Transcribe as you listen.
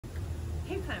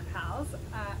plant pals.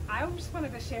 I just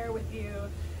wanted to share with you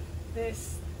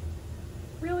this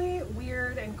really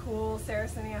weird and cool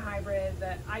Sarracenia hybrid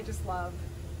that I just love.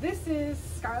 This is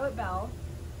Scarlet Belle,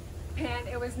 and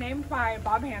it was named by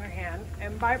Bob Hanrahan.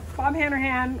 And Bob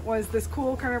Hanrahan was this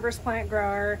cool carnivorous plant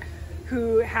grower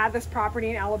who had this property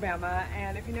in Alabama.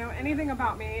 And if you know anything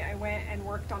about me, I went and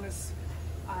worked on his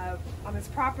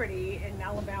property in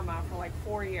Alabama for like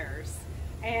 4 years.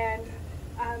 And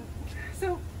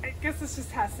so I guess this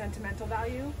just has sentimental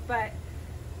value, but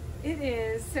it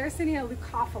is Sarracenia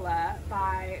leucophila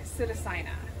by Sarracenia.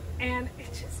 And it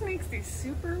just makes these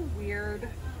super weird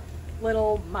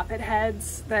little Muppet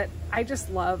heads that I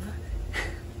just love.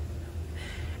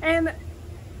 And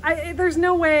there's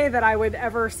no way that I would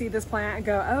ever see this plant and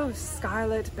go, oh,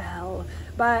 Scarlet Belle.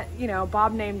 But, you know,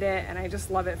 Bob named it and I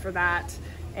just love it for that.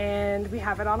 And we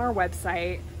have it on our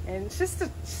website, and it's just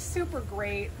a super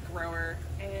great grower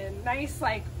and nice,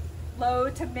 like low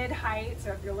to mid height.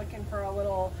 So if you're looking for a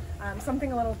little,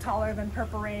 something a little taller than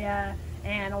Purpurea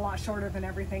and a lot shorter than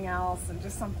everything else, and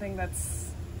just something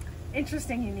that's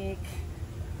interesting, unique.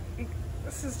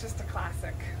 This is just a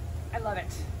classic. I love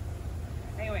it.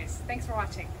 Anyways, thanks for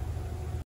watching.